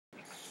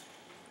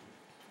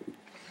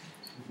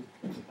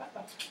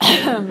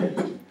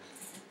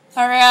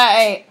All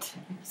right,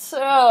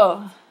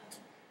 so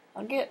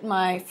I'll get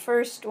my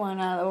first one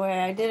out of the way.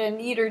 I did a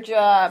neater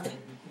job.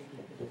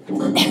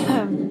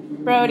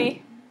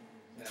 Brody,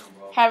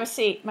 have a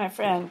seat, my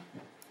friend.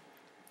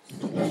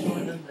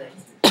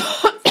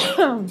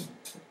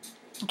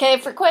 Okay,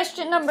 for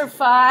question number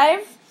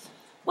 5,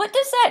 what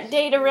does that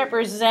data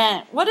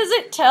represent? What does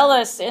it tell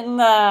us in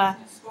the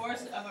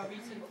scores of a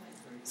recent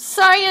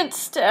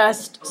science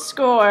test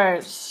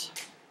scores?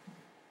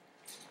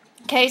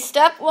 Okay,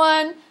 step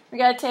 1, we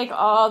got to take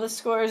all the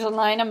scores and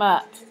line them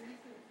up.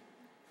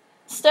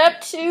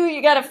 Step 2,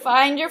 you got to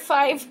find your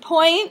 5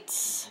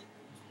 points.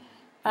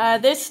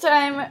 This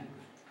time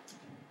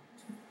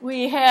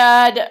we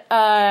had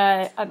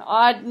an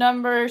odd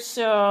number,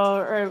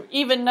 or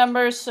even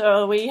number,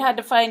 so we had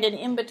to find an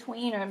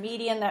in-between or a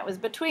median that was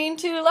between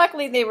 2.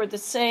 Luckily, they were the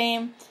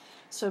same.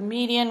 So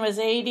median was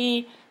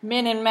 80.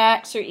 Min and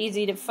max are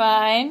easy to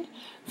find.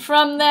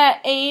 From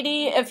that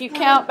 80, if you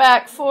count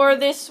back 4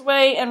 this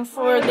way and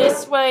 4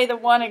 this way, the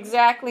one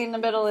exactly in the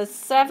middle is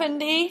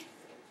 70.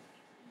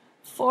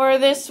 4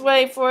 this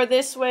way,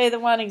 the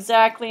one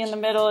exactly in the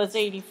middle is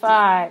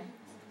 85.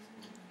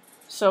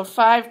 So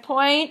 5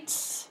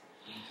 points.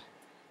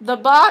 The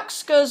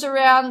box goes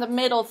around the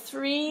middle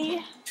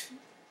 3,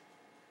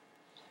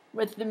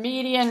 with the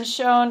median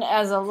shown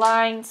as a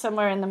line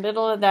somewhere in the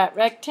middle of that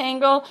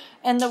rectangle,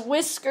 and the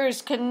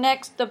whiskers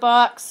connect the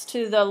box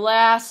to the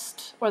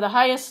last, or the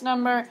highest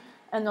number,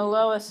 and the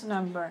lowest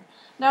number.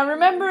 Now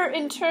remember,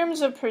 in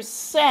terms of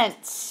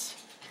percents,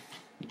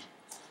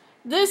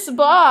 this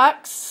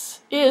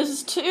box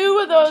is 2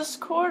 of those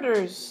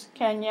quarters,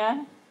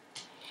 Kenya.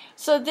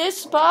 So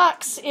this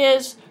box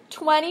is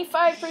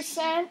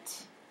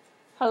 25%,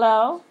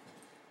 hello,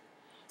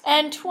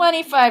 and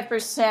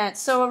 25%.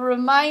 So a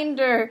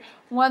reminder,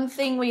 one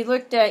thing we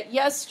looked at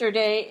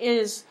yesterday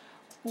is,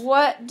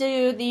 what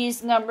do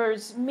these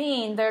numbers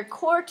mean? They're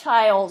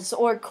quartiles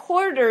or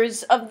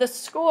quarters of the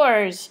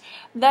scores.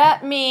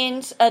 That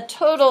means a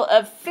total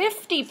of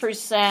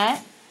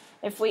 50%.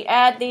 If we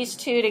add these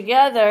two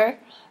together,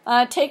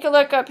 take a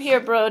look up here,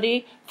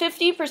 Brody.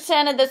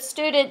 50% of the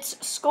students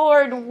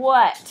scored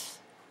what?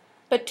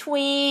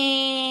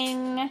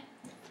 Between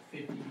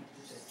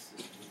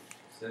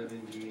 70 and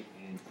 85%.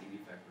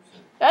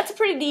 That's a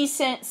pretty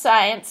decent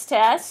science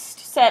test.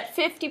 Set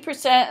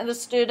 50% of the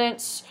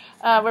students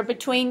were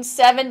between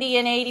 70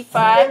 and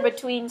 85,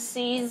 between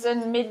C's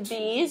and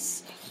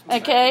mid-B's.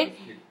 Okay?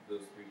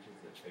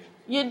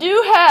 You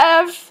do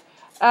have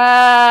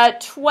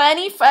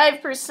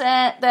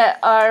 25% that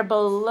are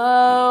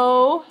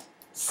below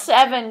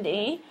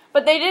 70,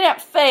 but they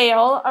didn't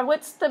fail.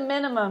 What's the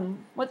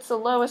minimum? What's the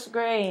lowest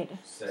grade?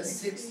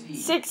 60.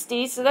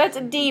 60, so that's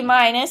a D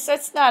minus.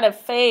 That's not a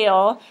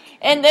fail.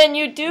 And then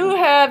you do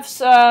have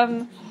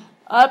some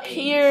up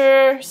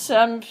here,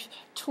 some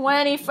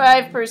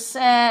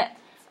 25%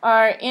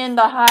 are in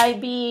the high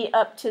B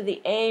up to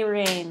the A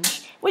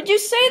range. Would you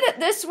say that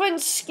this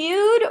one's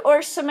skewed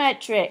or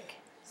symmetric?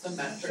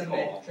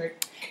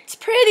 Symmetric. It's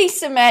pretty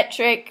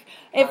symmetric.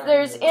 If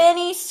there's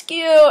any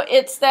skew,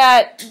 it's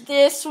that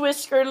this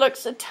whisker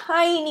looks a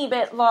tiny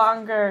bit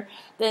longer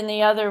than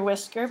the other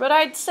whisker. But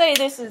I'd say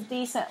this is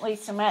decently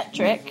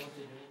symmetric.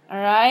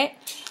 All right?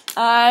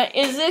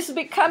 Is this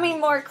becoming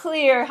more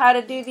clear how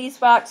to do these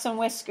box and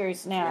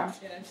whiskers now?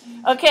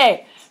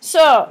 Okay,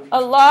 so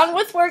along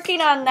with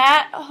working on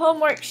that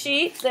homework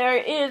sheet, there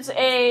is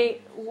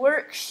a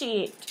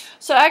worksheet.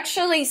 So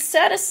actually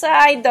set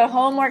aside the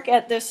homework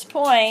at this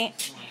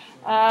point.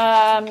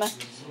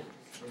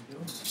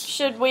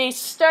 Should we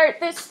start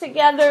this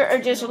together or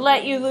just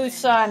let you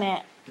loose on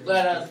it?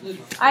 Let us loose.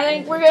 I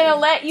think we're going to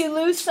let you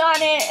loose on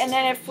it, and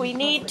then if we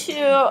need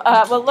to,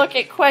 we'll look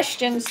at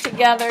questions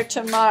together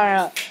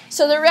tomorrow.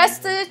 So the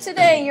rest of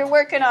today, you're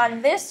working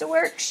on this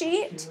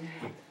worksheet.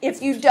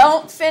 If you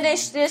don't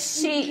finish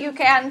this sheet, you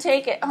can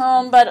take it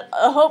home, but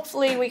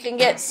hopefully we can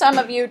get some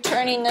of you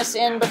turning this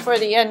in before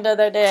the end of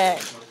the day.